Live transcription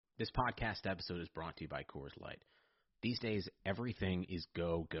This podcast episode is brought to you by Coors Light. These days, everything is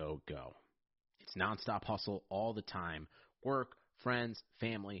go, go, go. It's nonstop hustle all the time. Work, friends,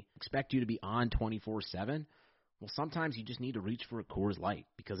 family expect you to be on 24/7. Well, sometimes you just need to reach for a Coors Light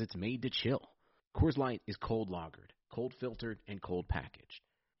because it's made to chill. Coors Light is cold lagered, cold filtered, and cold packaged.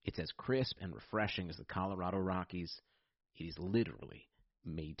 It's as crisp and refreshing as the Colorado Rockies. It is literally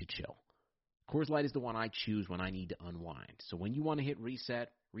made to chill. Coors Light is the one I choose when I need to unwind. So when you want to hit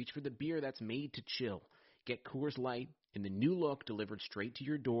reset, reach for the beer that's made to chill. Get Coors Light in the new look delivered straight to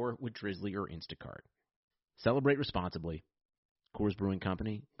your door with Drizzly or Instacart. Celebrate responsibly. Coors Brewing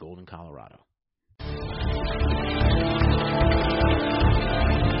Company, Golden, Colorado.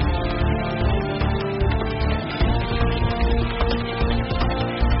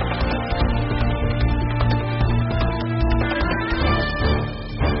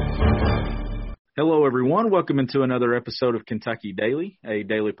 Hello, everyone. Welcome into another episode of Kentucky Daily, a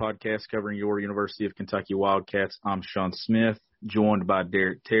daily podcast covering your University of Kentucky Wildcats. I'm Sean Smith, joined by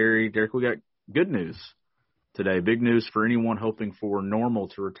Derek Terry. Derek, we got good news today. Big news for anyone hoping for normal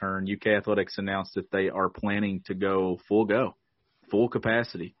to return. UK Athletics announced that they are planning to go, full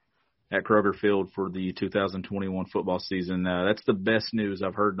capacity at Kroger Field for the 2021 football season. That's the best news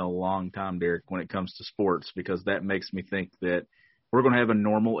I've heard in a long time, Derek, when it comes to sports, because that makes me think that we're going to have a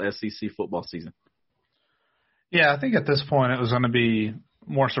normal SEC football season. Yeah, I think at this point it was going to be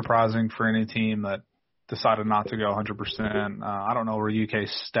more surprising for any team that decided not to go 100%. I don't know where UK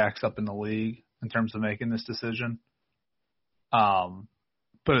stacks up in the league in terms of making this decision. But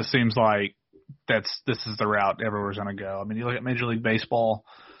it seems like this is the route everywhere's going to go. I mean, you look at Major League Baseball,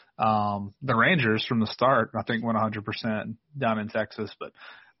 the Rangers from the start, I think, went 100% down in Texas. But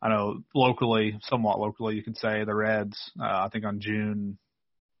I know somewhat locally, you could say the Reds, I think on June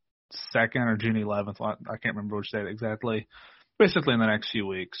 2nd or June 11th, I can't remember which date exactly. Basically, in the next few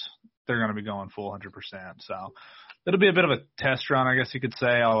weeks, they're going to be going full 100%. So it'll be a bit of a test run, I guess you could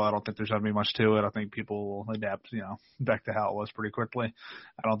say. Although I don't think there's going to be much to it. I think people will adapt, back to how it was pretty quickly.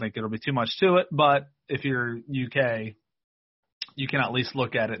 I don't think it'll be too much to it. But if you're UK, you can at least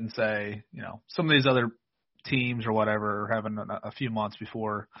look at it and say, some of these other teams or whatever are having a few months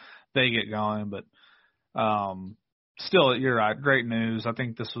before they get going. But still, you're right. Great news. I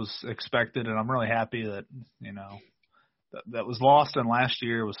think this was expected, and I'm really happy that, that was lost in last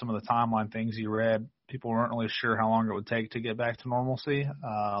year with some of the timeline things you read. People weren't really sure how long it would take to get back to normalcy.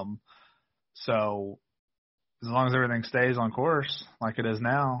 So as long as everything stays on course like it is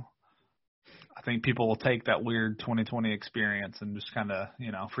now, I think people will take that weird 2020 experience and just kind of,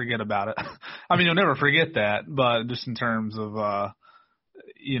 forget about it. I mean, you'll never forget that, but just in terms of,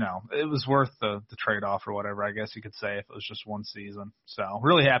 it was worth the trade-off or whatever, I guess you could say, if it was just one season. So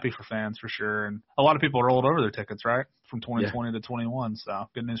really happy for fans for sure. And a lot of people rolled over their tickets, right, from 2020 to 21. So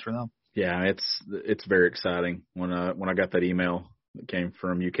good news for them. Yeah, it's very exciting. When I got that email that came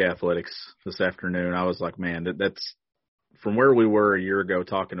from UK Athletics this afternoon, I was like, man, that's from where we were a year ago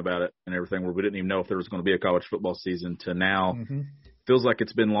talking about it and everything, where we didn't even know if there was going to be a college football season, to now. Mm-hmm. Feels like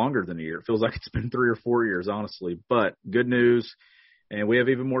it's been longer than a year. It feels like it's been 3 or 4 years, honestly. But good news. And we have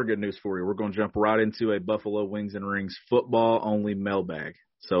even more good news for you. We're going to jump right into a Buffalo Wings and Rings football-only mailbag.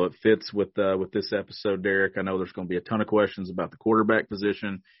 So it fits with this episode, Derek. I know there's going to be a ton of questions about the quarterback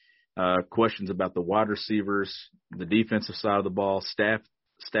position, questions about the wide receivers, the defensive side of the ball, staff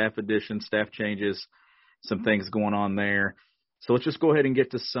additions, staff changes, some things going on there. So let's just go ahead and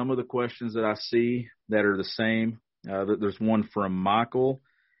get to some of the questions that I see that are the same. There's one from Michael.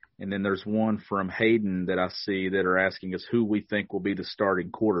 And then there's one from Hayden that I see that are asking us who we think will be the starting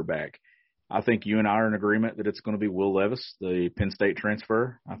quarterback. I think you and I are in agreement that it's going to be Will Levis, the Penn State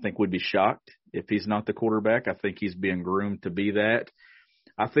transfer. I think we'd be shocked if he's not the quarterback. I think he's being groomed to be that.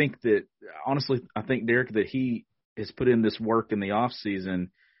 I think that, honestly, Derek, that he has put in this work in the offseason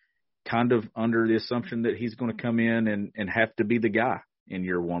kind of under the assumption that he's going to come in and have to be the guy in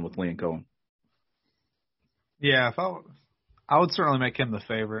year one with Liam Cohen. Yeah, I would certainly make him the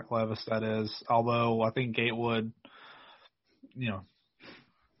favorite, Levis, that is. Although I think Gatewood,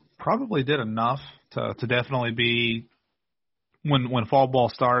 probably did enough to definitely be, when fall ball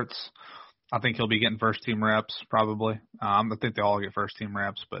starts, I think he'll be getting first-team reps probably. I think they all get first-team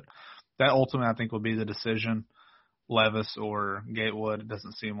reps. But that ultimately I think will be the decision, Levis or Gatewood. It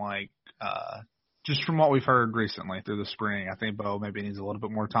doesn't seem like, just from what we've heard recently through the spring, I think Bo maybe needs a little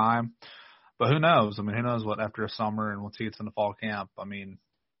bit more time. But who knows? I mean, who knows what after a summer and once he gets into fall camp. I mean,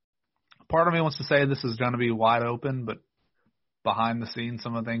 part of me wants to say this is going to be wide open, but behind the scenes,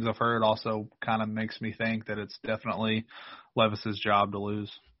 some of the things I've heard also kind of makes me think that it's definitely Levis's job to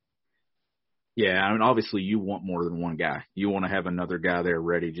lose. Yeah, I mean, obviously you want more than one guy. You want to have another guy there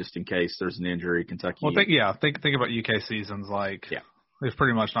ready just in case there's an injury. Kentucky. Well, think about UK seasons. Like, yeah, they've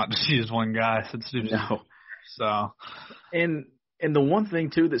pretty much not just used one guy since Stoops. No. So, and the one thing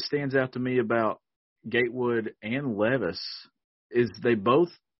too that stands out to me about Gatewood and Levis is they both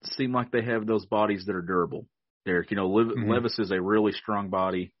seem like they have those bodies that are durable. Derek, Levis is a really strong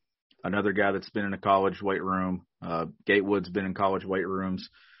body. Another guy that's been in a college weight room. Gatewood's been in college weight rooms.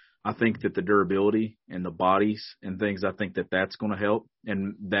 I think that the durability and the bodies and things, I think that that's going to help.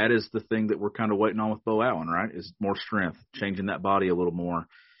 And that is the thing that we're kind of waiting on with Bo Allen, right, is more strength, changing that body a little more.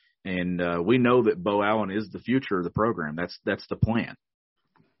 And we know that Bo Allen is the future of the program. That's the plan.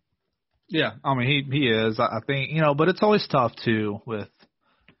 Yeah, I mean, he is. I think, but it's always tough, too, with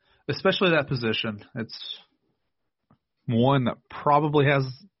especially that position. It's one that probably has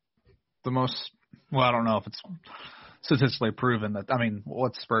the most – well, I don't know if it's statistically proven that – I mean,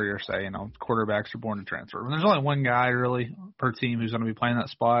 what's Spurrier say? Quarterbacks are born to transfer. When there's only one guy, really, per team who's going to be playing that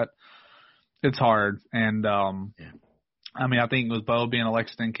spot, it's hard. And, I mean, I think with Bo being a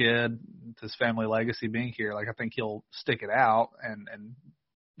Lexington kid, his family legacy being here, like I think he'll stick it out and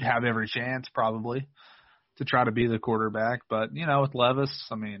have every chance probably to try to be the quarterback. But, with Levis,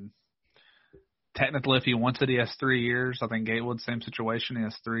 I mean, technically if he wants it, he has 3 years. I think Gatewood, same situation. He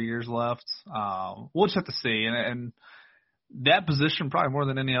has 3 years left. We'll just have to see. And that position, probably more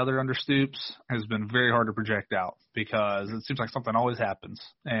than any other under Stoops, has been very hard to project out because it seems like something always happens.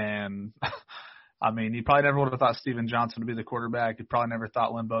 And I mean, you probably never would have thought Steven Johnson would be the quarterback. You probably never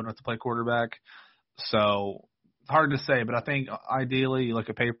thought Lynn Bowden would to play quarterback. So hard to say, but I think ideally you look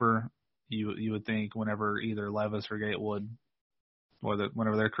at paper, you would think whenever either Levis or Gatewood,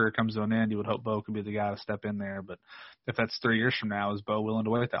 whenever their career comes to an end, you would hope Bo could be the guy to step in there. But if that's 3 years from now, is Bo willing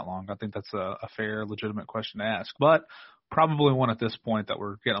to wait that long? I think that's a fair, legitimate question to ask. But probably one at this point that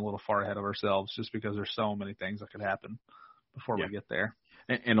we're getting a little far ahead of ourselves just because there's so many things that could happen before we get there.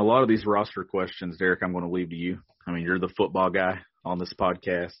 And a lot of these roster questions, Derek, I'm going to leave to you. I mean, you're the football guy on this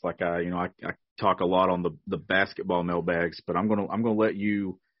podcast. Like I talk a lot on the basketball mailbags, but I'm going to let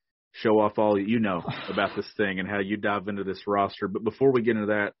you show off all you know about this thing and how you dive into this roster. But before we get into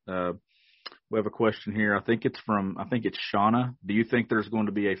that, we have a question here. I think it's Shauna. Do you think there's going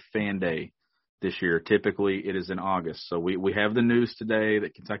to be a fan day this year? Typically, it is in August. So we have the news today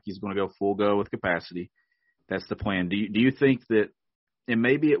that Kentucky is going to go full go with capacity. That's the plan. Do you think that? And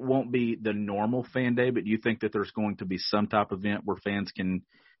maybe it won't be the normal fan day, but do you think that there's going to be some type of event where fans can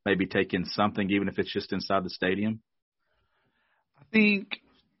maybe take in something, even if it's just inside the stadium? I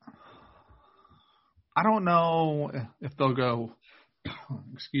don't know if they'll go,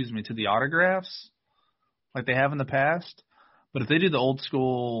 to the autographs like they have in the past. But if they do the old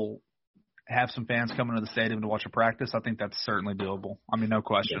school, have some fans coming to the stadium to watch a practice, I think that's certainly doable. I mean, no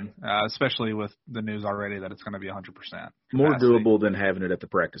question, especially with the news already that it's going to be 100%. More doable than having it at the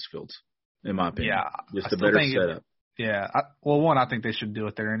practice fields, in my opinion. Yeah. Just a better setup. I think they should do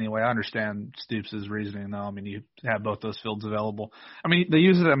it there anyway. I understand Stoops' reasoning, though. I mean, you have both those fields available. I mean, they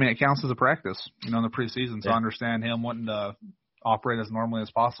use it. I mean, it counts as a practice, in the preseason. So I understand him wanting to operate as normally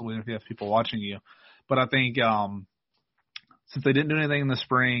as possible, even if you have people watching you. But I think since they didn't do anything in the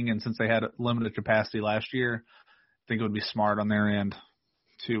spring and since they had limited capacity last year, I think it would be smart on their end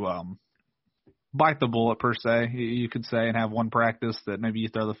to bite the bullet, per se, you could say, and have one practice that maybe you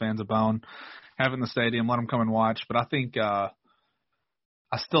throw the fans a bone, have it in the stadium, let them come and watch. But I think I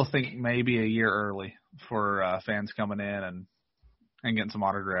still think maybe a year early for fans coming in and getting some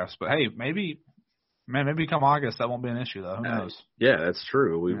autographs. But, hey, maybe come August that won't be an issue, though. Who knows? Yeah, that's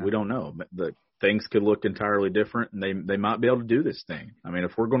true. We don't know. Things could look entirely different, and they might be able to do this thing. I mean,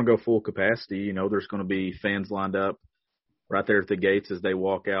 if we're going to go full capacity, there's going to be fans lined up right there at the gates as they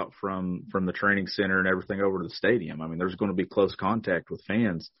walk out from the training center and everything over to the stadium. I mean, there's going to be close contact with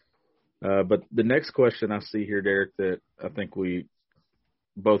fans. But the next question I see here, Derek, that I think we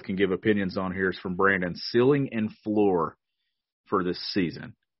both can give opinions on here is from Brandon. Ceiling and floor for this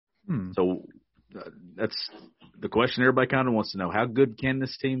season. So that's the question everybody kind of wants to know. How good can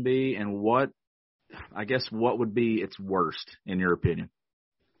this team be, and what would be its worst in your opinion?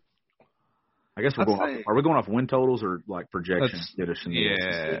 I guess are we going off win totals or like projections?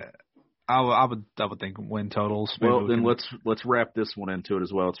 I would think win totals. Well, then let's wrap this one into it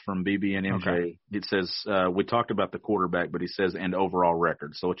as well. It's from BBNMJ. Okay. It says we talked about the quarterback, but he says and overall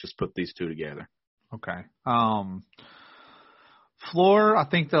record. So let's just put these two together. Okay. Floor, I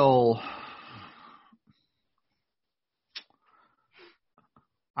think they'll.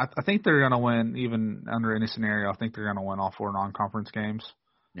 I think they're going to win even under any scenario. I think they're going to win all 4 non-conference games.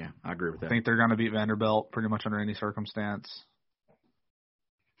 Yeah, I agree with that. I think they're going to beat Vanderbilt pretty much under any circumstance.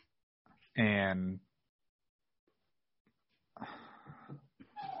 And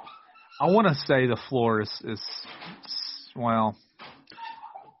I want to say the floor is well,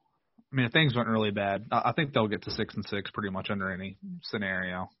 I mean, if things went really bad, I think they'll get to 6-6 pretty much under any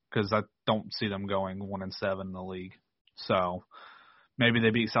scenario because I don't see them going 1-7 in the league. So maybe they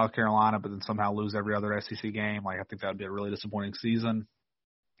beat South Carolina, but then somehow lose every other SEC game. Like, I think that would be a really disappointing season.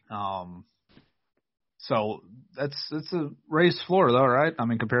 So it's a raised floor, though, right? I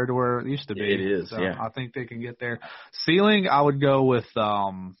mean, compared to where it used to be. It is, so yeah. I think they can get there. Ceiling, I would go with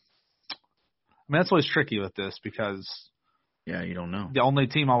I mean, that's always tricky with this because yeah, you don't know. the only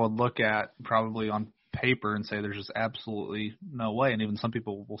team I would look at probably on paper and say there's just absolutely no way, and even some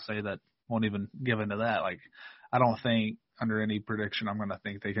people will say that won't even give into that. Like, I don't think under any prediction I'm going to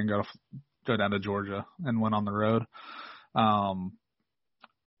think they can go down to Georgia and win on the road.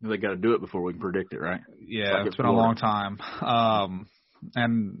 They got to do it before we can predict it, right? Yeah, it's been a long time.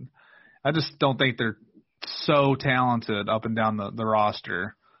 And I just don't think they're so talented up and down the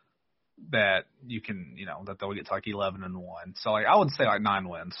roster that you can, that they'll get to like 11-1. So like I would say like 9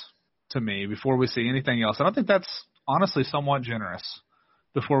 wins to me before we see anything else. And I think that's honestly somewhat generous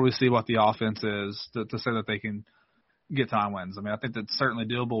before we see what the offense is to say that they can get to 9 wins. I mean, I think that's certainly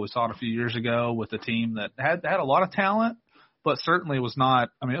doable. We saw it a few years ago with a team that had a lot of talent, but certainly was not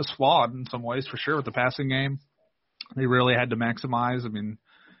 – I mean, it was flawed in some ways for sure with the passing game. They really had to maximize. I mean,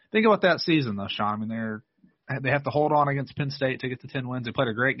 think about that season, though, Sean. I mean, they have to hold on against Penn State to get to 10 wins. They played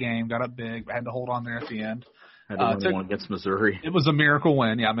a great game, got up big, but had to hold on there at the end. Had to win one against Missouri. It was a miracle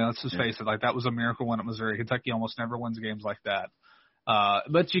win. Yeah, I mean, let's just face it. Like, that was a miracle win at Missouri. Kentucky almost never wins games like that.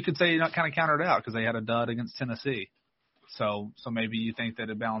 But you could say kind of countered out because they had a dud against Tennessee. So maybe you think that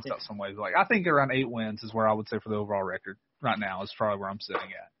it balanced out some ways. Like, I think around 8 wins is where I would say for the overall record right now is probably where I'm sitting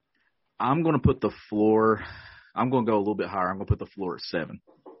at. I'm going to put the floor – I'm going to go a little bit higher. I'm going to put the floor at 7.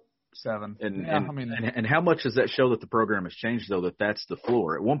 7. And how much does that show that the program has changed, though, that that's the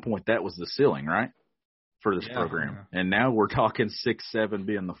floor? At one point, that was the ceiling, right, for this program. Yeah. And now we're talking 6, 7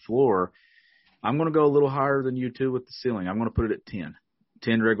 being the floor. I'm going to go a little higher than you two with the ceiling. I'm going to put it at 10.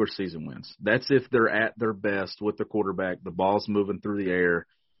 10 regular season wins. That's if they're at their best with the quarterback, the ball's moving through the air,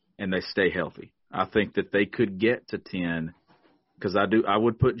 and they stay healthy. I think that they could get to 10 because I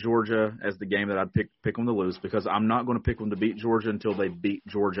would put Georgia as the game that I'd pick them to lose because I'm not going to pick them to beat Georgia until they beat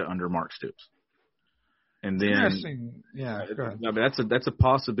Georgia under Mark Stoops. And then, interesting. Yeah, go ahead. I mean, that's a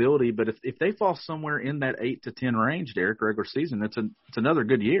possibility. But if they fall somewhere in that 8 to 10 range, Derek, regular season, it's another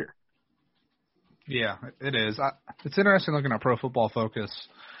good year. Yeah, it is. It's interesting looking at Pro Football Focus.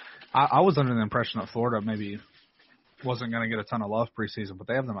 I was under the impression that Florida maybe wasn't going to get a ton of love preseason, but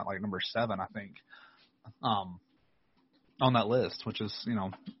they have them at like number 7, I think, on that list, which is,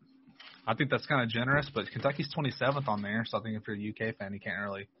 I think that's kind of generous. But Kentucky's 27th on there, so I think if you're a UK fan, you can't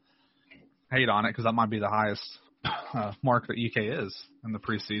really hate on it because that might be the highest mark that UK is in the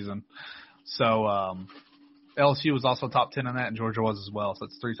preseason. So LSU was also top 10 in that, and Georgia was as well. So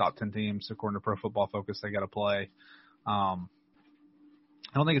it's 3 top 10 teams according to Pro Football Focus. They got to play. I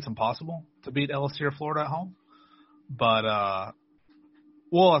don't think it's impossible to beat LSU or Florida at home, but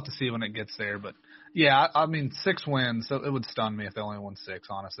we'll have to see when it gets there. But yeah, I mean 6 wins. So it would stun me if they only won 6.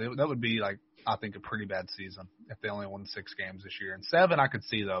 Honestly, that would be like I think a pretty bad season if they only won 6 games this year. And 7 I could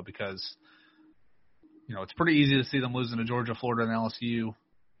see though because it's pretty easy to see them losing to Georgia, Florida, and LSU.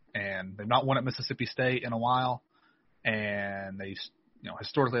 And they've not won at Mississippi State in a while, and they,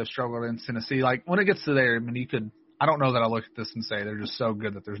 historically have struggled in Tennessee. Like when it gets to there, I mean, I don't know that I look at this and say they're just so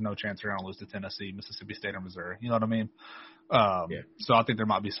good that there's no chance they're going to lose to Tennessee, Mississippi State, or Missouri. You know what I mean? So I think there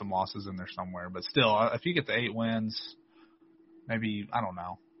might be some losses in there somewhere, but still, if you get to 8 wins, maybe I don't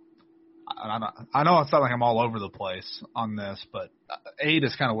know. I know it's not like I'm all over the place on this, but 8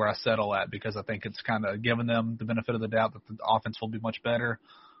 is kind of where I settle at because I think it's kind of giving them the benefit of the doubt that the offense will be much better.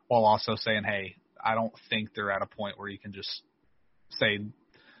 While also saying, hey, I don't think they're at a point where you can just say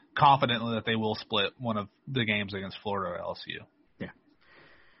confidently that they will split one of the games against Florida or LSU.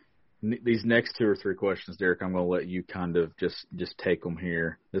 Yeah. These next 2 or 3 questions, Derek, I'm going to let you kind of just take them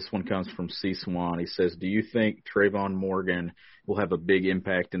here. This one comes from C. Swan. He says, do you think Trayvon Morgan will have a big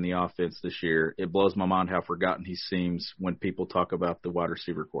impact in the offense this year? It blows my mind how forgotten he seems when people talk about the wide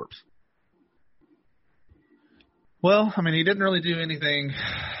receiver corps. Well, I mean, he didn't really do anything,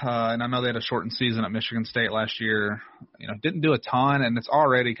 and I know they had a shortened season at Michigan State last year. Didn't do a ton, and it's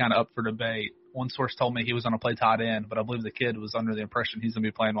already kind of up for debate. One source told me he was going to play tight end, but I believe the kid was under the impression he's going to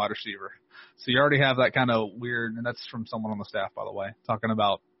be playing wide receiver. So you already have that kind of weird, and that's from someone on the staff, by the way, talking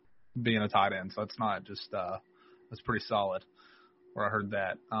about being a tight end. So it's not just that's pretty solid where I heard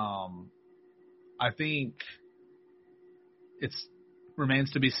that. I think it's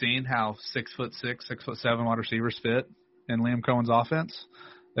remains to be seen how 6'6", 6'7" wide receivers fit in Liam Cohen's offense.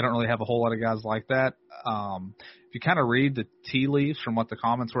 They don't really have a whole lot of guys like that. If you kind of read the tea leaves from what the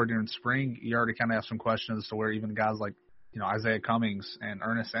comments were during spring, you already kind of have some questions as to where even guys like, Isaiah Cummings and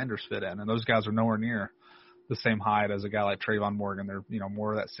Ernest Sanders fit in. And those guys are nowhere near the same height as a guy like Trayvon Morgan. They're,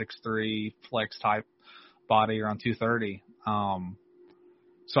 more of that 6'3" flex type body around 230.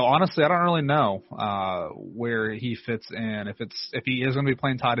 So honestly, I don't really know where he fits in. If he is going to be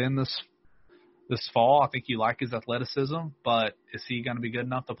playing tight end this fall, I think you like his athleticism, but is he going to be good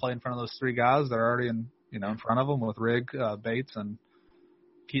enough to play in front of those three guys that are already in front of him with Rigg, Bates, and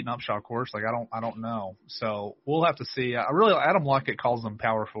Keaton Upshaw, of course? Like, I don't know. So we'll have to see. Adam Luckett calls them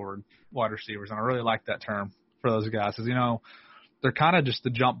power forward wide receivers, and I really like that term for those guys because, they're kind of just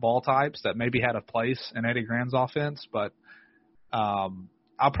the jump ball types that maybe had a place in Eddie Graham's offense, but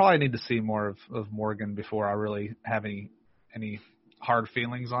I'll probably need to see more of Morgan before I really have any hard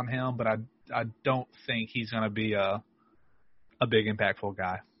feelings on him, but I don't think he's going to be a big impactful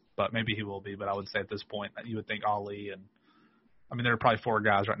guy, but maybe he will be. But I would say at this point, you would think Ali and there are probably four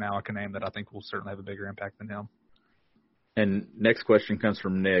guys right now I can name that I think will certainly have a bigger impact than him. And next question comes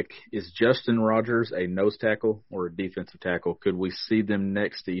from Nick. Is Justin Rogers a nose tackle or a defensive tackle? Could we see them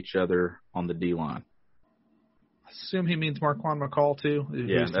next to each other on the D-line? I assume he means Marquand McCall too.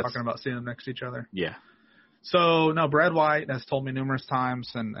 Yeah, he's talking about seeing them next to each other. Yeah. So, no, Brad White has told me numerous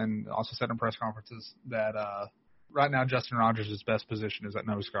times and also said in press conferences that right now Justin Rogers' best position is at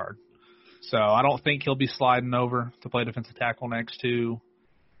nose guard. So I don't think he'll be sliding over to play defensive tackle next to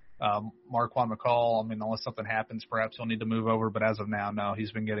Marquand McCall. Unless something happens, perhaps he'll need to move over. But as of now, no,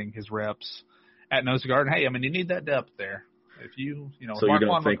 he's been getting his reps at nose guard. And, hey, you need that depth there. If so you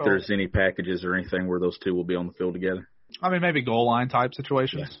don't think there's any packages or anything where those two will be on the field together? Maybe goal line type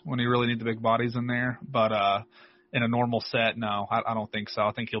situations when you really need the big bodies in there. But in a normal set, no, I don't think so.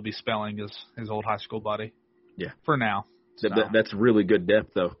 I think he'll be spelling his old high school buddy. Yeah. For now. So. That's really good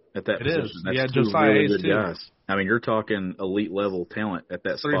depth, though, at that position. Is. That's two really good too. guys. You're talking elite level talent at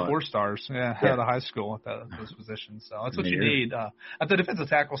that 3 spot. 4 stars, out of high school at those positions. So that's what you need. At the defensive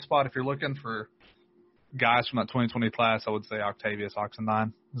tackle spot, if you're looking for guys from that 2020 class, I would say Octavius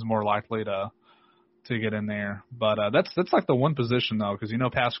Oxendine is more likely to get in there. But that's like the one position, though, because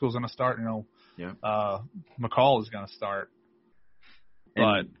Pascal's going to start. McCall is going to start.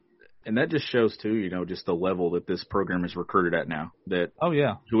 And that just shows, too, just the level that this program is recruited at now. That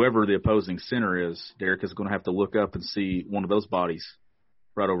whoever the opposing center is, Derek is going to have to look up and see one of those bodies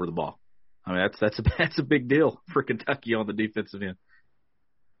right over the ball. That's a big deal for Kentucky on the defensive end.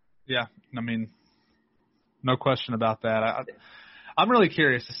 Yeah, no question about that. I'm really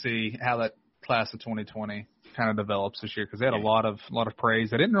curious to see how that class of 2020 kind of develops this year because they had a lot of praise.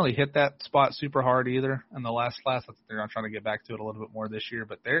 They didn't really hit that spot super hard either in the last class. I think they're going to try to get back to it a little bit more this year.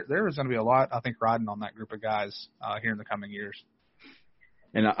 But there is going to be a lot, I think, riding on that group of guys here in the coming years.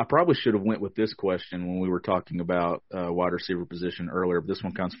 And I probably should have went with this question when we were talking about wide receiver position earlier. But this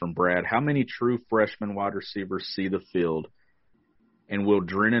one comes from Brad. How many true freshman wide receivers see the field, and will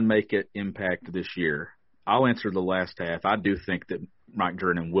Drennan make an impact this year? I'll answer the last half. I do think that Mike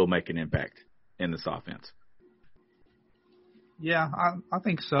Drennan will make an impact in this offense. Yeah, I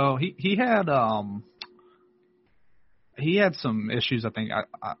think so. He had some issues. I think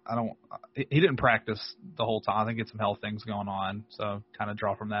he didn't practice the whole time. I think he had some health things going on. So kind of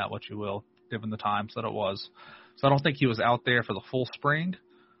draw from that what you will, given the times that it was. So I don't think he was out there for the full spring.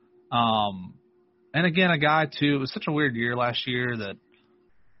 And again, a guy too. It was such a weird year last year that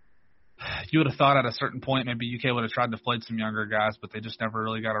you would have thought at a certain point maybe UK would have tried to float some younger guys, but they just never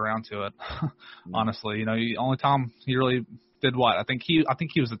really got around to it. Honestly, only time he really did what? I think he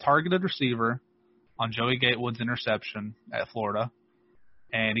was a targeted receiver on Joey Gatewood's interception at Florida,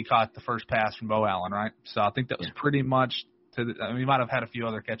 and he caught the first pass from Bo Allen, right? So I think that was pretty much he might have had a few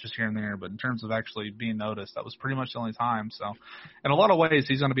other catches here and there, but in terms of actually being noticed, that was pretty much the only time. So in a lot of ways,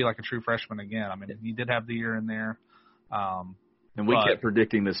 he's going to be like a true freshman again. He did have the year in there. And we kept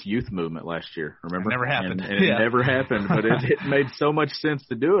predicting this youth movement last year, remember? It never happened. And it never happened, but it made so much sense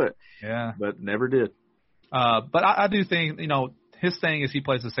to do it. Yeah. But never did. But I do think, his thing is he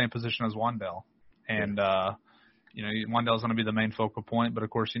plays the same position as Wandell. And, Wandell's going to be the main focal point, but, of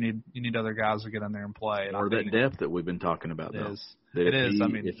course, you need other guys to get in there and play. And or that depth that we've been talking about, though. It is.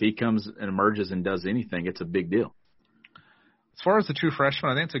 If he comes and emerges and does anything, it's a big deal. As far as the true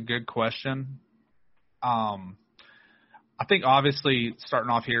freshman, I think it's a good question. I think obviously starting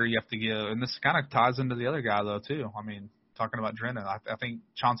off here you have to give, and this kind of ties into the other guy though too. Talking about Drennan, I think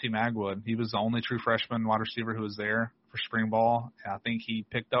Chauncey Magwood, he was the only true freshman wide receiver who was there for spring ball, and I think he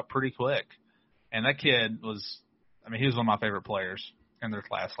picked up pretty quick. And that kid was, he was one of my favorite players in their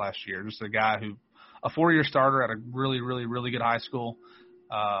class last year. Just a guy a 4-year starter at a really, really, really good high school,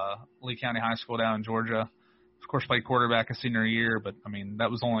 Lee County High School down in Georgia. Of course, played quarterback his senior year, but, I mean,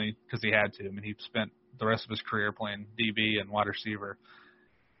 that was only because he had to. I mean, he spent the rest of his career playing DB and wide receiver.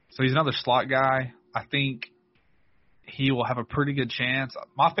 So he's another slot guy. I think he will have a pretty good chance.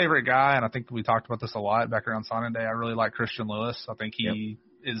 My favorite guy, and I think we talked about this a lot back around signing day, I really like Christian Lewis. I think he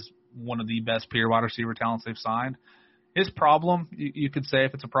is one of the best pure wide receiver talents they've signed. His problem, you could say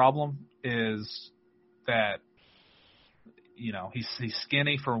if it's a problem, is that, you know, he's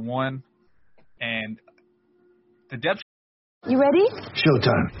skinny for one, and the depth. You ready?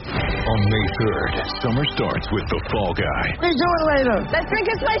 Showtime. On May 3rd, summer starts with The Fall Guy. What are you doing later? Let's drink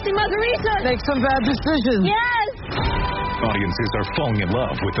a spicy margarita. Make some bad decisions. Yes! Audiences are falling in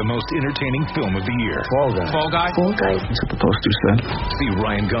love with the most entertaining film of the year. Fall Guy. Fall Guy. That's what the poster said. See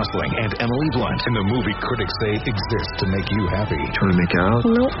Ryan Gosling and Emily Blunt in the movie critics say exists to make you happy. Trying to make it out?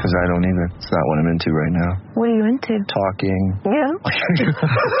 Nope. Because I don't either. It's not what I'm into right now. What are you into? Talking. Yeah.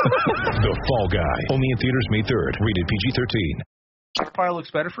 The Fall Guy. Only in theaters May 3rd. Rated PG-13. Probably looks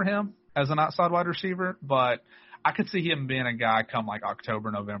better for him as an outside wide receiver, but I could see him being a guy come like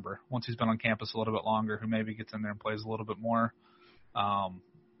October, November, once he's been on campus a little bit longer, who maybe gets in there and plays a little bit more.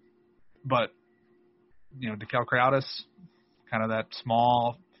 But, you know, DeKel Crowdis, kind of that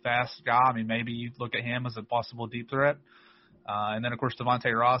small, fast guy. I mean, maybe you look at him as a possible deep threat. And then, of course,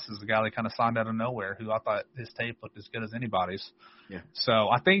 Devontae Ross is the guy that kind of signed out of nowhere, who I thought his tape looked as good as anybody's. Yeah. So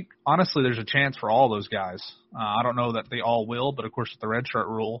I think, honestly, there's a chance for all those guys. I don't know that they all will, but, of course, with the redshirt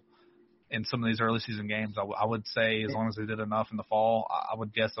rule in some of these early season games, I would say as long as they did enough in the fall, I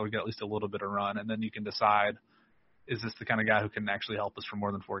would guess they would get at least a little bit of run. And then you can decide, is this the kind of guy who can actually help us for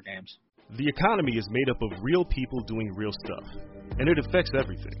more than 4 games? The economy is made up of real people doing real stuff, and it affects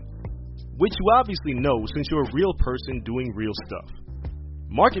everything, which you obviously know since you're a real person doing real stuff.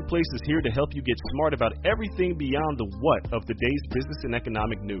 Marketplace is here to help you get smart about everything beyond the what of the day's business and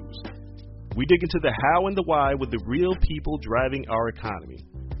economic news. We dig into the how and the why with the real people driving our economy.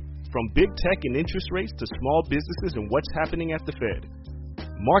 From big tech and interest rates to small businesses and what's happening at the Fed,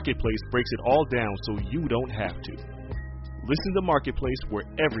 Marketplace breaks it all down so you don't have to. Listen to Marketplace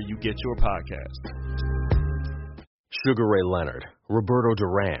wherever you get your podcasts. Sugar Ray Leonard, Roberto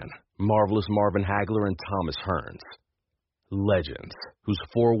Duran, Marvelous Marvin Hagler, and Thomas Hearns. Legends, whose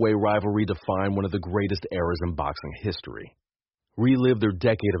 4-way rivalry defined one of the greatest eras in boxing history. Relive their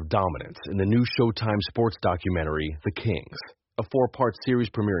decade of dominance in the new Showtime sports documentary, The Kings, a 4-part series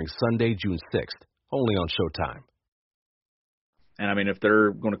premiering Sunday, June 6th, only on Showtime. And, I mean, if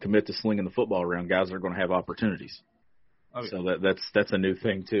they're going to commit to slinging the football around, guys are going to have opportunities. Oh, yeah. So that's a new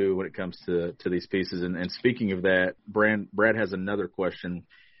thing, too, when it comes to these pieces. And speaking of that, Brad has another question.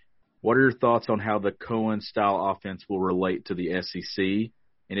 What are your thoughts on how the Cohen-style offense will relate to the SEC?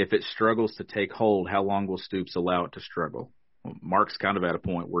 And if it struggles to take hold, how long will Stoops allow it to struggle? Well, Mark's kind of at a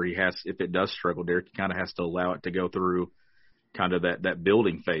point where he has, if it does struggle, Derek, he kind of has to allow it to go through kind of that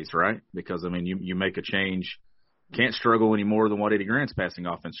building phase, right? Because, I mean, you make a change, can't struggle any more than what Eddie Grant's passing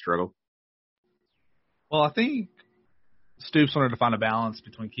offense struggled. Well, I think Stoops wanted to find a balance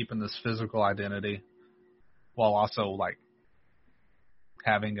between keeping this physical identity while also, like,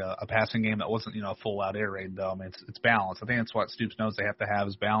 having a passing game that wasn't, you know, a full-out air raid, though. I mean, it's balance. I think that's what Stoops knows they have to have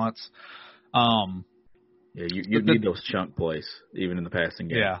is balance. Yeah, you need those chunk plays, even in the passing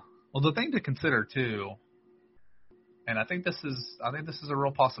game. Yeah. Well, the thing to consider, too, and I think this is a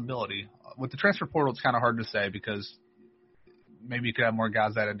real possibility. With the transfer portal, it's kind of hard to say because maybe you could have more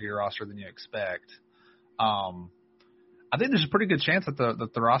guys added to your roster than you expect. I think there's a pretty good chance that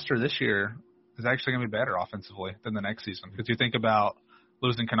the roster this year is actually going to be better offensively than the next season. Because you think about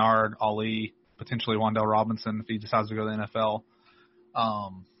losing Kennard, Ali, potentially Wan'Dale Robinson if he decides to go to the NFL.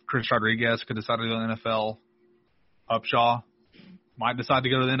 Chris Rodriguez could decide to go to the NFL. Upshaw might decide to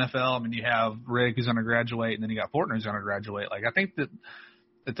go to the NFL. I mean, you have Rigg who's going to graduate, and then you got Fortner who's going to graduate. Like, I think that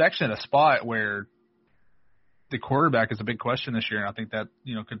it's actually in a spot where the quarterback is a big question this year, and I think that,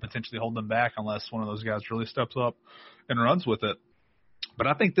 you know, could potentially hold them back unless one of those guys really steps up and runs with it. But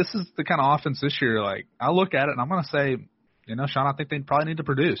I think this is the kind of offense this year. Like, I look at it, and I'm going to say, you know, Sean, I think they probably need to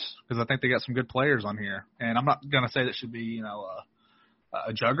produce because I think they got some good players on here. And I'm not going to say that should be, you know,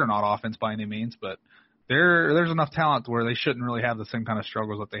 a juggernaut offense by any means, but there's enough talent where they shouldn't really have the same kind of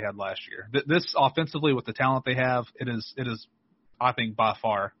struggles that they had last year. This offensively, with the talent they have, it is, I think, by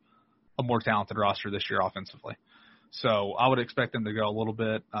far a more talented roster this year offensively. So I would expect them to go a little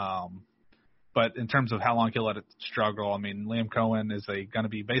bit. But in terms of how long he'll let it struggle, I mean, Liam Cohen is going to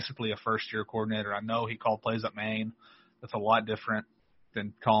be basically a first-year coordinator. I know he called plays at Maine. That's a lot different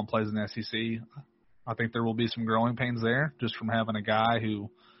than calling plays in the SEC. I think there will be some growing pains there just from having a guy who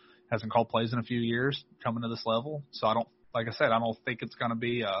hasn't called plays in a few years coming to this level. So I don't think it's going to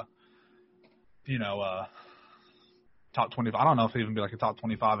be top 25. I don't know if it'd even be like a top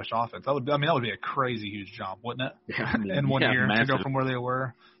 25-ish offense. That would be a crazy huge jump, wouldn't it? Yeah, in 1 year massive. to go from where they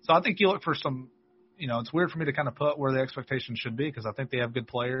were. So I think you look for some, it's weird for me to kind of put where the expectations should be because I think they have good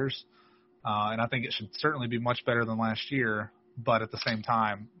players. And I think it should certainly be much better than last year. But at the same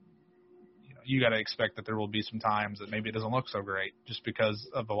time, you got to expect that there will be some times that maybe it doesn't look so great just because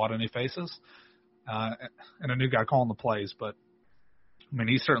of a lot of new faces and a new guy calling the plays. But,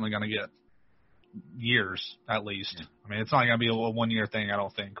 he's certainly going to get years at least. Yeah. It's not going to be a 1 year thing, I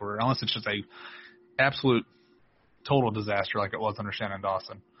don't think, or unless it's just a absolute total disaster like it was under Shannon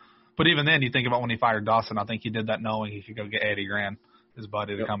Dawson. But even then, you think about when he fired Dawson, I think he did that knowing he could go get Eddie Gran, his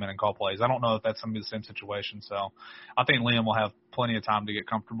buddy, to come in and call plays. I don't know if that's going to be the same situation. So I think Liam will have plenty of time to get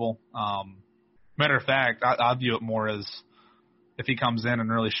comfortable. Matter of fact, I view it more as if he comes in and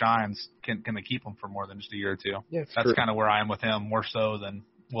really shines, can they keep him for more than just a year or two? Yeah, that's kind of where I am with him, more so than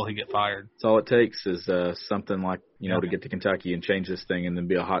will he get fired. That's all it takes is something like, to get to Kentucky and change this thing and then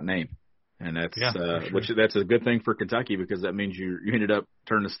be a hot name. And that's that's a good thing for Kentucky because that means you ended up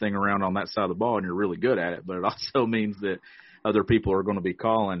turning this thing around on that side of the ball and you're really good at it. But it also means that other people are going to be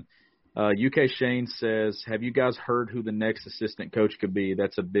calling. UK Shane says, have you guys heard who the next assistant coach could be?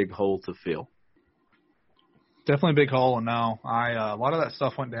 That's a big hole to fill. Definitely a big hole. And no, a lot of that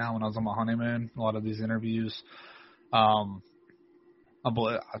stuff went down when I was on my honeymoon, a lot of these interviews.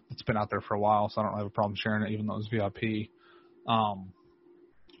 It's been out there for a while, so I don't have a problem sharing it, even though it was VIP.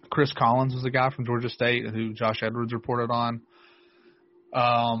 Chris Collins was a guy from Georgia State who Josh Edwards reported on.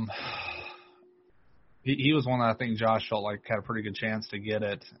 He was one that I think Josh felt like had a pretty good chance to get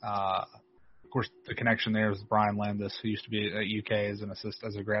it. Of course, the connection there is Brian Landis, who used to be at UK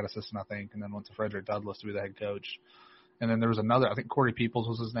as a grad assistant, I think, and then went to Frederick Douglass to be the head coach. And then there was another, I think Corey Peoples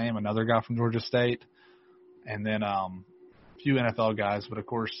was his name, another guy from Georgia State. And then few NFL guys, but of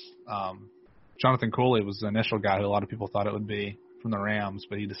course, Jonathan Cooley was the initial guy who a lot of people thought it would be from the Rams,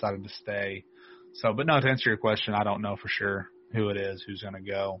 but he decided to stay. So, but no, to answer your question, I don't know for sure who it is, who's going to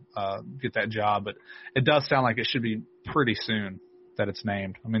go get that job, but it does sound like it should be pretty soon that it's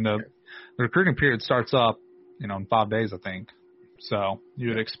named. The recruiting period starts up, in 5 days, I think. So you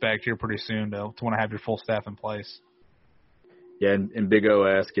would expect here pretty soon to want to have your full staff in place. Yeah, and Big O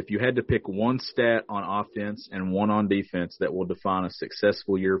asked, if you had to pick one stat on offense and one on defense that will define a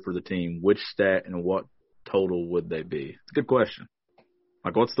successful year for the team, which stat and what total would they be? It's a good question.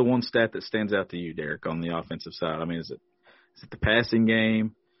 Like, what's the one stat that stands out to you, Derek, on the offensive side? Is it the passing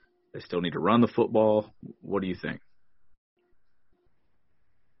game? They still need to run the football? What do you think?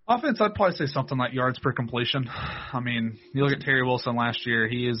 Offense, I'd probably say something like yards per completion. You look at Terry Wilson last year.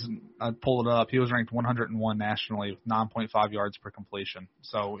 I pulled it up. He was ranked 101 nationally with 9.5 yards per completion.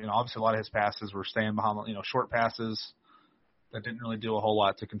 So, obviously a lot of his passes were staying behind, short passes that didn't really do a whole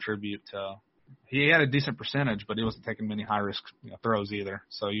lot to contribute to. He had a decent percentage, but he wasn't taking many high-risk throws either.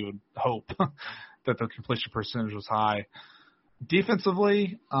 So you would hope that the completion percentage was high.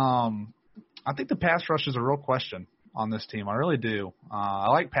 Defensively, I think the pass rush is a real question on this team. I really do. I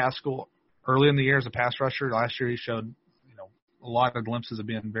like Pascal early in the year as a pass rusher. Last year he showed, a lot of glimpses of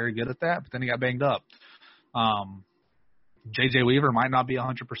being very good at that, but then he got banged up. J.J. Weaver might not be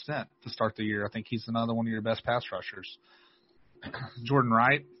 100% to start the year. I think he's another one of your best pass rushers. Jordan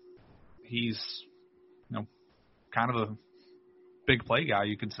Wright, he's, kind of a big play guy,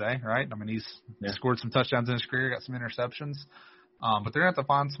 you could say, right? He's scored some touchdowns in his career, got some interceptions. But they're going to have to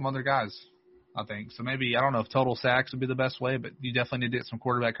find some other guys, I think. So maybe, I don't know if total sacks would be the best way, but you definitely need to get some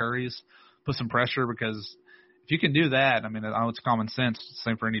quarterback hurries, put some pressure, because if you can do that, I know it's common sense,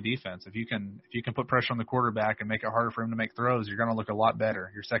 same for any defense. If you can put pressure on the quarterback and make it harder for him to make throws, you're going to look a lot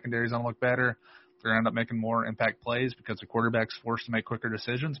better. Your secondary's going to look better. They're going to end up making more impact plays because the quarterback's forced to make quicker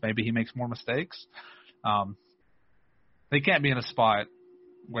decisions. Maybe he makes more mistakes. They can't be in a spot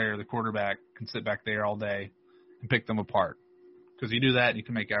where the quarterback can sit back there all day and pick them apart. Because you do that, you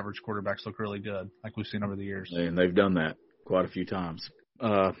can make average quarterbacks look really good, like we've seen over the years. And they've done that quite a few times.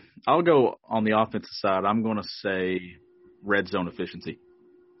 I'll go on the offensive side. I'm going to say red zone efficiency.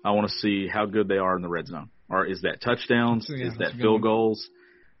 I want to see how good they are in the red zone. Or is that touchdowns? Is that field goals?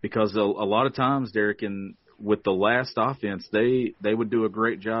 Because a lot of times, Derek, with the last offense, they would do a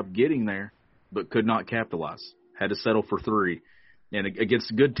great job getting there, but could not capitalize. Had to settle for 3. And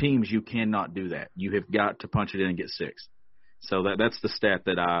against good teams, you cannot do that. You have got to punch it in and get 6. So that's the stat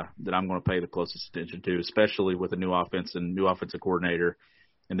that I'm going to pay the closest attention to, especially with a new offense and new offensive coordinator.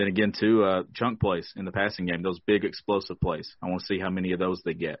 And then again, too, chunk plays in the passing game, those big explosive plays. I want to see how many of those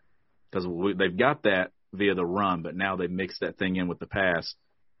they get. because they've got that via the run, but now they've mixed that thing in with the pass.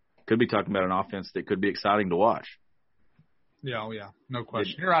 Could be talking about an offense that could be exciting to watch. Yeah, no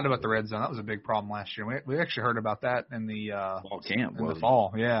question. You're right about the red zone. That was a big problem last year. We actually heard about that in the fall camp. In the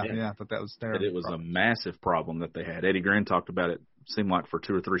fall, yeah. I thought that was there. It was a massive problem that they had. Eddie Gran talked about it. Seemed like for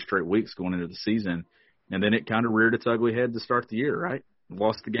 2 or 3 straight weeks going into the season, and then it kind of reared its ugly head to start the year. Right,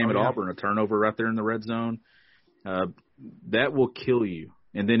 lost the game at Auburn, a turnover right there in the red zone. That will kill you.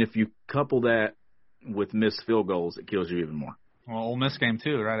 And then if you couple that with missed field goals, it kills you even more. Well, Ole Miss game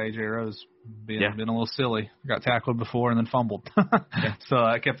too, right? A.J. Rose being a little silly. Got tackled before and then fumbled. So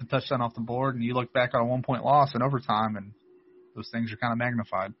I kept the touchdown off the board, and you look back on a 1-point loss in overtime, and those things are kind of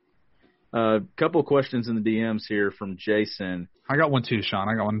magnified. Couple of questions in the DMs here from Jason. I got one too, Sean.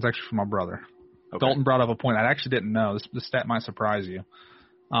 I got one. It's actually from my brother. Okay. Dalton brought up a point I actually didn't know. This stat might surprise you.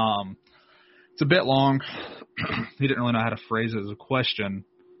 It's a bit long. He didn't really know how to phrase it as a question.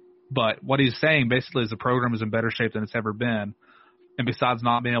 But what he's saying basically is the program is in better shape than it's ever been. And besides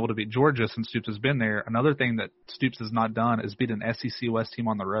not being able to beat Georgia since Stoops has been there, another thing that Stoops has not done is beat an SEC West team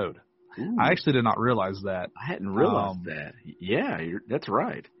on the road. Ooh. I actually did not realize that. I hadn't realized that. Yeah, that's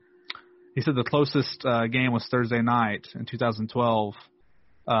right. He said the closest game was Thursday night in 2012. It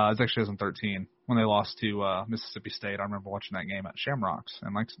was actually 2013 when they lost to Mississippi State. I remember watching that game at Shamrocks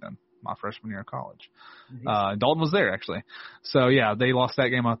in Lexington, my freshman year of college. Dalton was there, actually. So, yeah, they lost that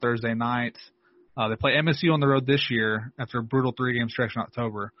game on Thursday night. They play MSU on the road this year after a brutal 3-game stretch in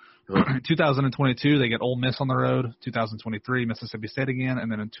October. 2022, they get Ole Miss on the road. 2023, Mississippi State again.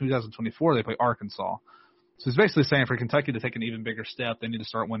 And then in 2024, they play Arkansas. So it's basically saying for Kentucky to take an even bigger step, they need to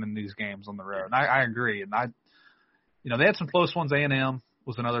start winning these games on the road. And I agree. And they had some close ones. A&M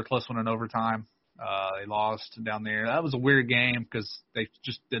was another close one in overtime. They lost down there. That was a weird game because they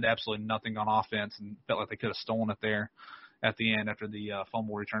just did absolutely nothing on offense and felt like they could have stolen it there at the end after the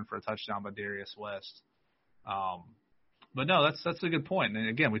fumble return for a touchdown by Darius West. But no, that's a good point. And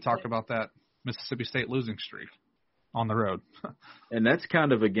again, we talked about that Mississippi State losing streak on the road. And that's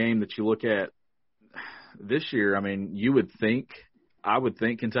kind of a game that you look at this year. I mean, I would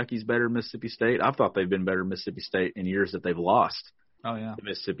think Kentucky's better than Mississippi State. I've thought they've been better than Mississippi State in years that they've lost. Oh, yeah. To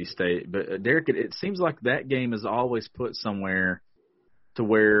Mississippi State. But, Derek, it seems like that game is always put somewhere to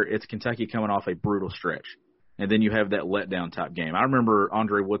where it's Kentucky coming off a brutal stretch. And then you have that letdown type game. I remember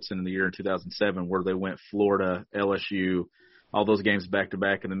Andre Woodson in the year in 2007 where they went Florida, LSU, all those games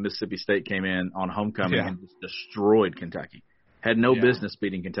back-to-back, and then Mississippi State came in on homecoming and just destroyed Kentucky. Had no business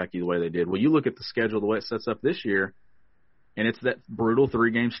beating Kentucky the way they did. Well, you look at the schedule, the way it sets up this year, and it's that brutal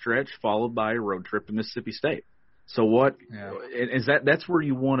 3-game stretch followed by a road trip to Mississippi State. So what is that? That's where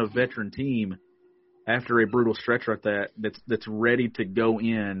you want a veteran team after a brutal stretch like that's ready to go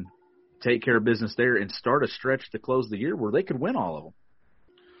in, take care of business there, and start a stretch to close the year where they could win all of them.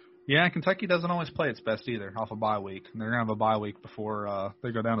 Yeah, Kentucky doesn't always play its best either off a bye week. And they're going to have a bye week before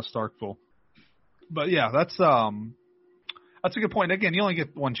they go down to Starkville. But, yeah, that's a good point. Again, you only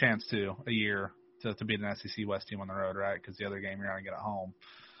get one chance a year to beat an SEC West team on the road, right? Because the other game you're going to get at home.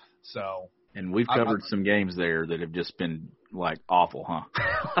 So – and we've covered some games there that have just been, like, awful, huh?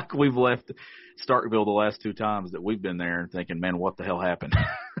 Like we've left Starkville the last 2 times that we've been there and thinking, man, what the hell happened?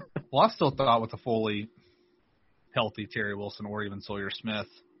 Well, I still thought with a fully healthy Terry Wilson or even Sawyer Smith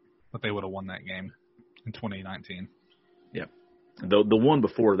that they would have won that game in 2019. Yeah. The one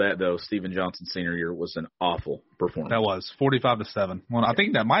before that, though, Stephen Johnson senior year, was an awful performance. That was 45-7. Well, I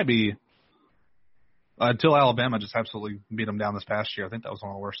think that might be until Alabama just absolutely beat them down this past year. I think that was one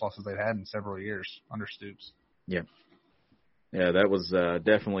of the worst losses they've had in several years under Stoops. Yeah. Yeah, that was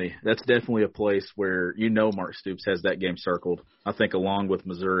definitely a place where Mark Stoops has that game circled. I think along with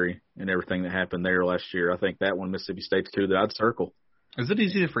Missouri and everything that happened there last year, I think that one, Mississippi State's 2 that I'd circle. Is it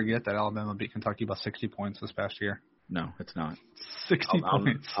easy to forget that Alabama beat Kentucky by 60 points this past year? No, it's not. 60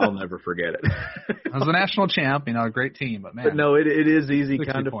 points. I'll never forget it. As a national champ, a great team, but man. But no, it is easy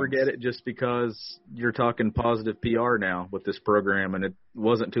kind of forget it just because you're talking positive PR now with this program, and it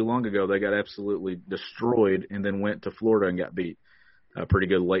wasn't too long ago they got absolutely destroyed and then went to Florida and got beat pretty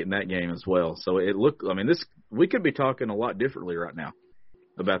good late in that game as well. So it looked, we could be talking a lot differently right now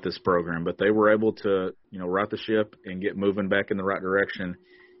about this program, but they were able to, right the ship and get moving back in the right direction.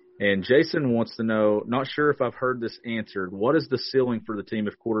 And Jason wants to know, not sure if I've heard this answered, what is the ceiling for the team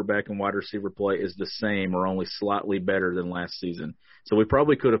if quarterback and wide receiver play is the same or only slightly better than last season? So we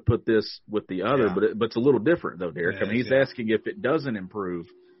probably could have put this with the other, but it's a little different, though, Derek. He's asking if it doesn't improve,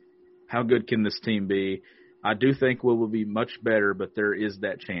 how good can this team be? I do think we will be much better, but there is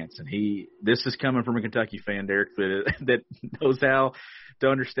that chance. And this is coming from a Kentucky fan, Derek, that knows how to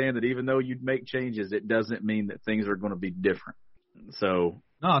understand that even though you'd make changes, it doesn't mean that things are going to be different. So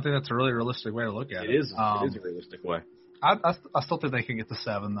No, I think that's a really realistic way to look at it. It is a realistic way. I still think they can get to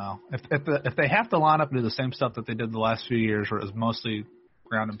 7 though. If they have to line up and do the same stuff that they did the last few years, where it was mostly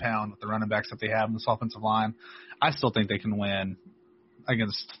ground and pound with the running backs that they have in this offensive line, I still think they can win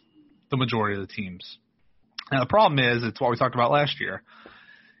against the majority of the teams. Now the problem is, it's what we talked about last year.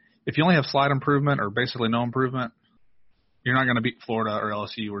 If you only have slight improvement or basically no improvement, you're not going to beat Florida or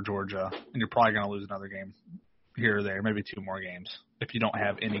LSU or Georgia, and you're probably going to lose another game here or there, maybe 2 more games, if you don't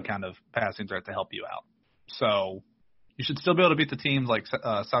have any kind of passing threat to help you out. So you should still be able to beat the teams like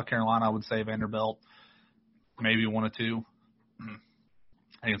South Carolina, I would say, Vanderbilt, maybe 1 or 2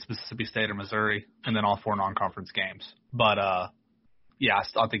 against Mississippi State or Missouri, and then all 4 non-conference games. But, yeah,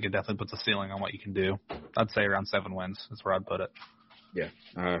 I think it definitely puts a ceiling on what you can do. I'd say around 7 wins is where I'd put it. Yeah,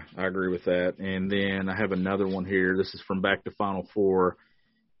 I agree with that. And then I have another one here. This is from Back to Final Four.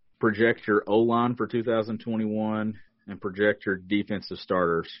 Project your O-line for 2021 and project your defensive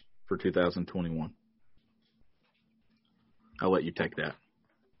starters for 2021. I'll let you take that.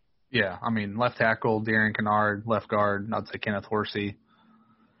 Yeah, I mean, left tackle, Darian Kennard, left guard, I'd say Kenneth Horsey.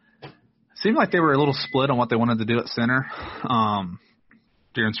 Seemed like they were a little split on what they wanted to do at center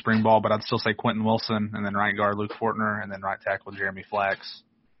during spring ball, but I'd still say Quentin Wilson, and then right guard Luke Fortner, and then right tackle Jeremy Flax.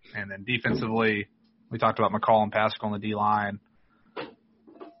 And then defensively, we talked about McCall and Pascal on the D-line.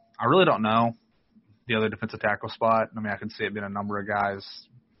 I really don't know the other defensive tackle spot. I mean, I can see it being a number of guys.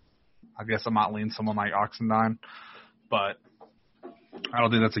 I guess I might lean someone like Oxendine, but I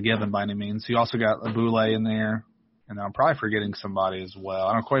don't think that's a given by any means. You also got Abule in there, and then I'm probably forgetting somebody as well.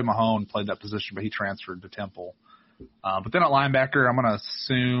 I know Quay Mahone played that position, but he transferred to Temple. But then at linebacker, I'm going to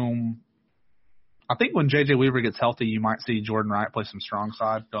assume – I think when J.J. Weaver gets healthy, you might see Jordan Wright play some strong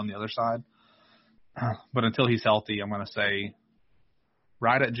side, go on the other side. But until he's healthy, I'm going to say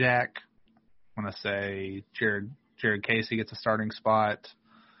Wright at Jack. I'm going to say Jared Casey gets a starting spot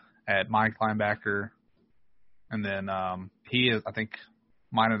at Mike linebacker. And then he is, I think,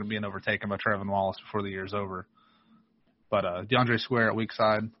 might end up being overtaken by Trevin Wallace before the year's over. But DeAndre Square at weak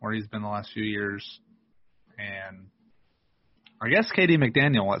side, where he's been the last few years. And I guess KD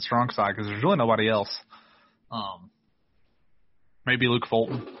McDaniel at strong side, because there's really nobody else. Maybe Luke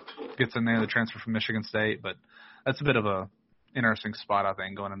Fulton gets in there, the transfer from Michigan State, but that's a bit of a interesting spot, I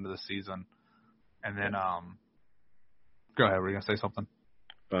think, going into the season. And then, go ahead, were you going to say something?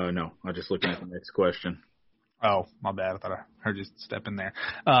 No, I'm just looking at the next question. Oh, my bad. I thought I heard you step in there.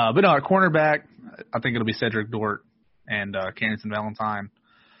 But no, at cornerback, I think it'll be Cedric Dort and Carrington Valentine.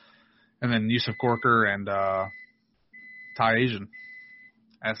 And then Yusuf Corker and Ty Asian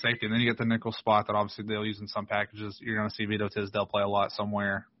at safety. And then you get the nickel spot that obviously they'll use in some packages. You're going to see Vito Tisdale play a lot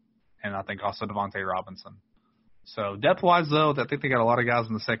somewhere. And I think also Devontae Robinson. So depth-wise, though, I think they got a lot of guys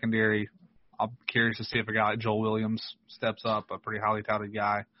in the secondary. I'm curious to see if a guy like Joel Williams steps up, a pretty highly touted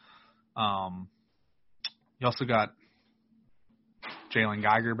guy. You also got Jalen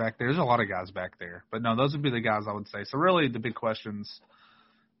Geiger back there. There's a lot of guys back there. But, no, those would be the guys I would say. So, really, the big questions,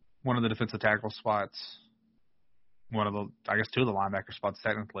 one of the defensive tackle spots, two of the linebacker spots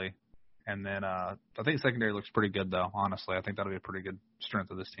technically. And then I think secondary looks pretty good, though, honestly. I think that'll be a pretty good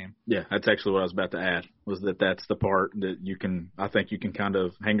strength of this team. Yeah, that's actually what I was about to add, was that's the part that I think you can kind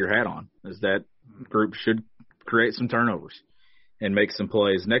of hang your hat on, is that group should create some turnovers and make some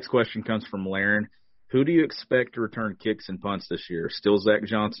plays. Next question comes from Laren. Who do you expect to return kicks and punts this year? Still Zach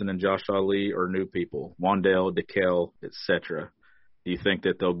Johnson and Josh Ali, or new people? Wandale, DeKel, etc. Do you think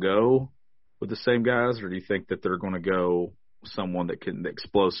that they'll go with the same guys, or do you think that they're going to go someone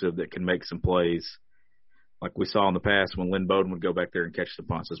explosive that can make some plays like we saw in the past when Lynn Bowden would go back there and catch the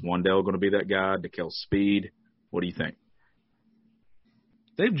punts? Is Wandale going to be that guy? DeKel Speed? What do you think?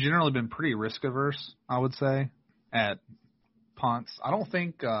 They've generally been pretty risk averse, I would say, at punts. I don't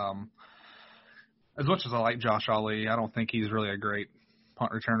think as much as I like Josh Ali, I don't think he's really a great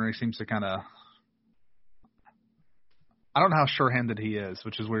punt returner. He seems to kind of – I don't know how sure-handed he is,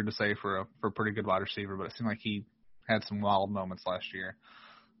 which is weird to say for a pretty good wide receiver, but it seemed like he had some wild moments last year.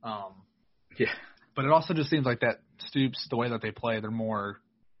 Yeah. But it also just seems like that Stoops, the way that they play, they're more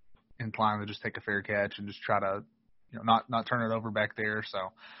inclined to just take a fair catch and just try to, not turn it over back there. So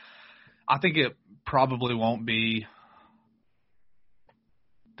I think it probably won't be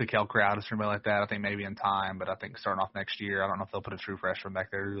DeKel Crowdis or somebody like that. I think maybe in time, but I think starting off next year, I don't know if they'll put a true freshman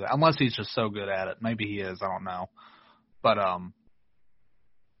back there to do that, unless he's just so good at it. Maybe he is. I don't know. But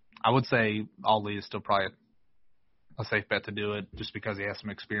I would say Ali is still probably a safe bet to do it just because he has some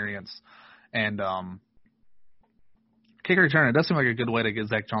experience. And kicker return, it does seem like a good way to get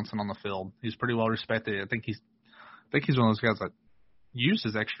Zach Johnson on the field. He's pretty well respected. I think he's one of those guys that used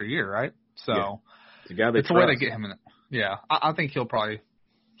his extra year, right? So yeah. It's a guy it's a way to get him in it. Yeah, I think he'll probably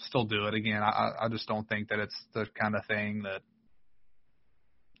still do it again. I just don't think that it's the kind of thing that,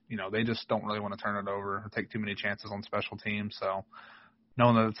 they just don't really want to turn it over or take too many chances on special teams. So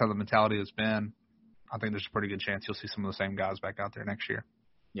knowing that that's how the mentality has been, I think there's a pretty good chance you'll see some of the same guys back out there next year.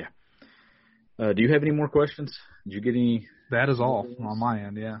 Yeah. Do you have any more questions? Did you get any? That is all on my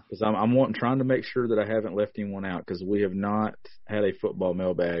end, yeah. Because I'm trying to make sure that I haven't left anyone out, because we have not had a football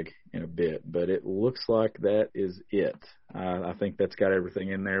mailbag in a bit, but it looks like that is it. I think that's got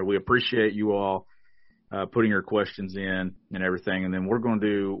everything in there. We appreciate you all putting your questions in and everything, and then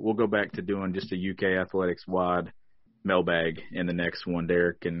we'll go back to doing just a UK Athletics wide mailbag in the next one,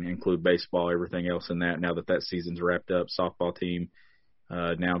 Derek, and include baseball, everything else in that. Now that season's wrapped up, softball team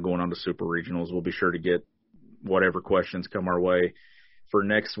now going on to super regionals. We'll be sure to get whatever questions come our way for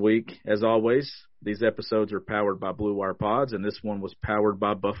next week. As always, these episodes are powered by Blue Wire Pods, and this one was powered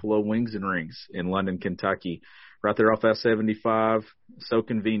by Buffalo Wings and Rings in London, Kentucky, right there off I-75. So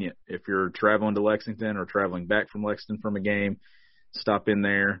convenient. If you're traveling to Lexington or traveling back from Lexington from a game, stop in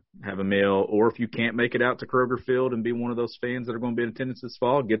there, have a meal, or if you can't make it out to Kroger Field and be one of those fans that are going to be in attendance this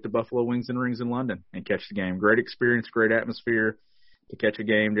fall, get to Buffalo Wings and Rings in London and catch the game. Great experience, great atmosphere to catch a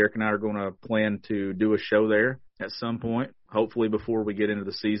game. Derek and I are going to plan to do a show there at some point, hopefully before we get into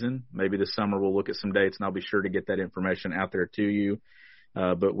the season. Maybe this summer we'll look at some dates, and I'll be sure to get that information out there to you.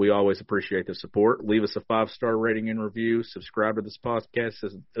 But we always appreciate the support. Leave us a 5-star rating and review. Subscribe to this podcast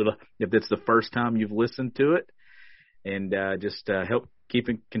if it's the first time you've listened to it. And just help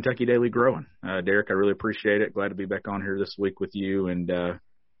keeping Kentucky Daily growing. Derek, I really appreciate it. Glad to be back on here this week with you, and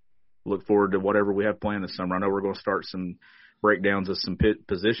look forward to whatever we have planned this summer. I know we're going to start some breakdowns of some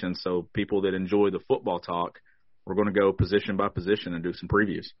positions, so people that enjoy the football talk, we're going to go position by position and do some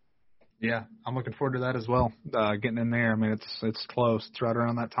previews. Yeah, I'm looking forward to that as well. Getting in there, I mean, it's close. It's right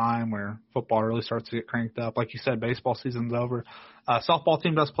around that time where football really starts to get cranked up. Like you said, baseball season's over. Softball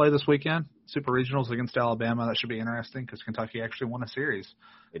team does play this weekend, Super Regionals against Alabama. That should be interesting because Kentucky actually won a series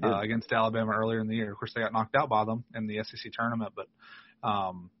against Alabama earlier in the year. Of course, they got knocked out by them in the SEC tournament, but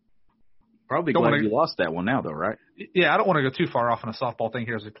probably glad you lost that one now, though, right? Yeah, I don't want to go too far off on a softball thing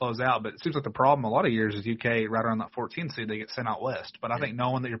here as we close out, but it seems like the problem a lot of years is UK, right around that 14 seed, they get sent out west. But I think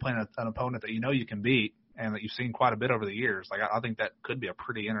knowing that you're playing an opponent that you can beat and that you've seen quite a bit over the years, like I think that could be a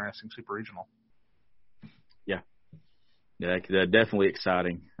pretty interesting Super Regional. Yeah, definitely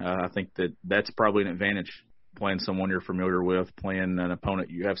exciting. I think that's probably an advantage, playing someone you're familiar with, playing an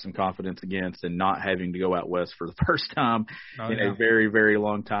opponent you have some confidence against, and not having to go out west for the first time in a very, very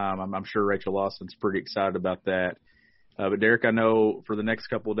long time. I'm sure Rachel Lawson's pretty excited about that. But, Derek, I know for the next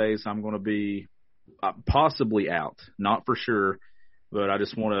couple of days I'm going to be possibly out, not for sure, but I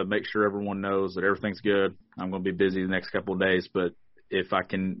just want to make sure everyone knows that everything's good. I'm going to be busy the next couple of days, but if I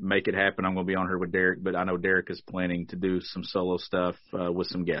can make it happen, I'm going to be on here with Derek. But I know Derek is planning to do some solo stuff with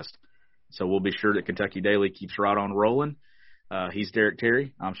some guests. So we'll be sure that Kentucky Daily keeps right on rolling. He's Derek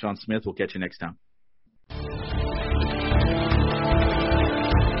Terry. I'm Sean Smith. We'll catch you next time.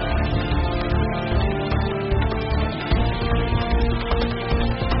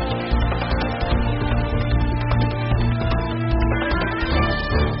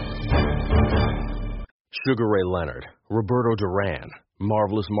 Sugar Ray Leonard, Roberto Duran,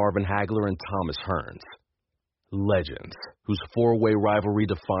 Marvelous Marvin Hagler, and Thomas Hearns. Legends, whose four-way rivalry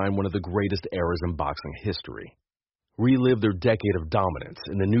defined one of the greatest eras in boxing history. Relive their decade of dominance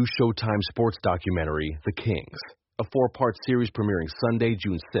in the new Showtime sports documentary, The Kings, a 4-part series premiering Sunday,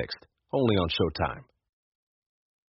 June 6th, only on Showtime.